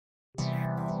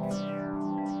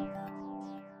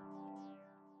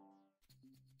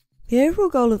The overall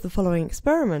goal of the following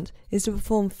experiment is to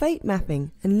perform fate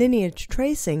mapping and lineage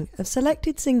tracing of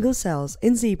selected single cells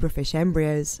in zebrafish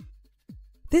embryos.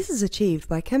 This is achieved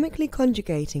by chemically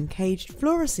conjugating caged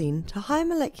fluorescent to high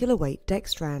molecular weight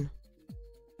dextran.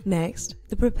 Next,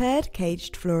 the prepared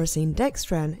caged fluorescent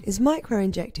dextran is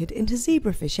microinjected into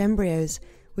zebrafish embryos,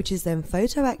 which is then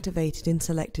photoactivated in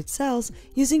selected cells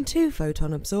using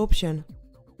two-photon absorption.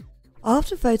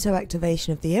 After photoactivation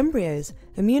of the embryos,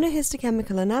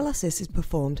 immunohistochemical analysis is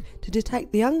performed to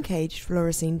detect the uncaged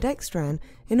fluorescent dextran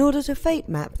in order to fate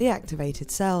map the activated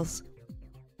cells.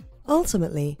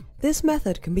 Ultimately, this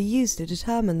method can be used to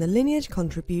determine the lineage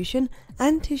contribution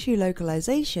and tissue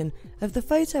localization of the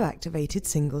photoactivated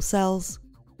single cells.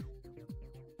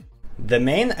 The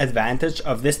main advantage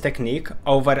of this technique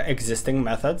over existing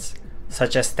methods,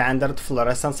 such as standard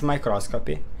fluorescence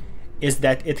microscopy, is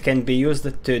that it can be used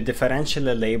to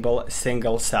differentially label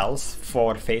single cells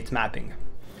for fate mapping.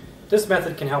 This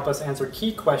method can help us answer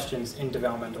key questions in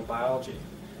developmental biology,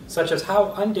 such as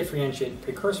how undifferentiated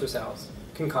precursor cells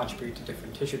can contribute to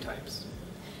different tissue types.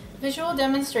 Visual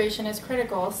demonstration is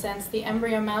critical since the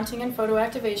embryo mounting and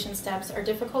photoactivation steps are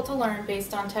difficult to learn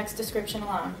based on text description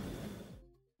alone.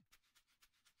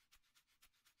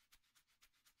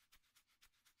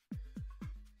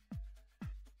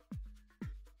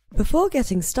 Before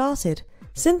getting started,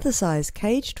 synthesize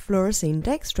caged fluorescent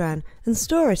dextran and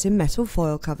store it in metal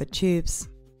foil covered tubes.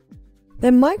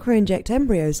 Then microinject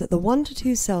embryos at the 1 to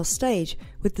 2 cell stage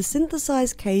with the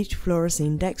synthesized caged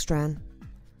fluorescent dextran.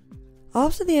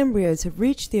 After the embryos have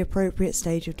reached the appropriate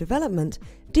stage of development,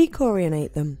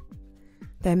 decorionate them.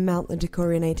 Then mount the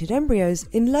decorionated embryos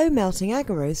in low melting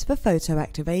agarose for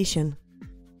photoactivation.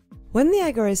 When the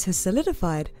agarose has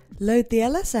solidified, load the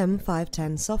LSM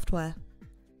 510 software.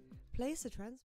 Place a